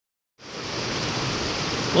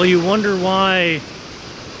Well, you wonder why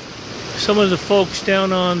some of the folks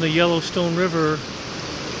down on the Yellowstone River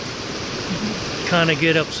kind of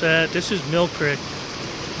get upset. This is Mill Creek.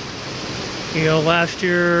 You know, last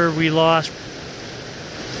year we lost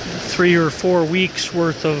 3 or 4 weeks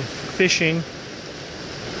worth of fishing.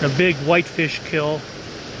 A big whitefish kill.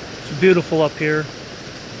 It's beautiful up here.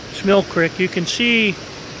 It's Mill Creek. You can see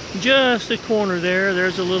just the corner there.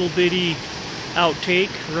 There's a little bitty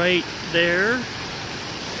outtake right there.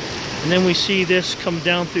 And then we see this come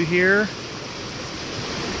down through here.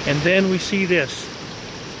 And then we see this.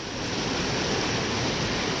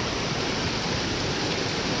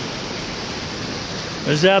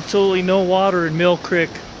 There's absolutely no water in Mill Creek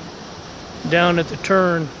down at the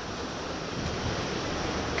turn.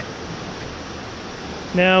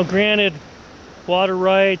 Now, granted, water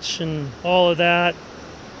rights and all of that,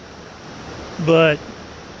 but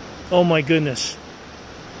oh my goodness.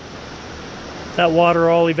 That water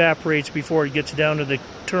all evaporates before it gets down to the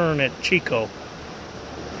turn at Chico.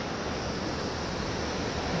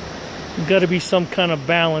 There's got to be some kind of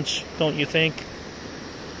balance, don't you think?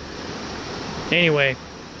 Anyway,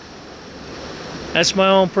 that's my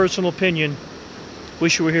own personal opinion.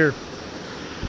 Wish you were here.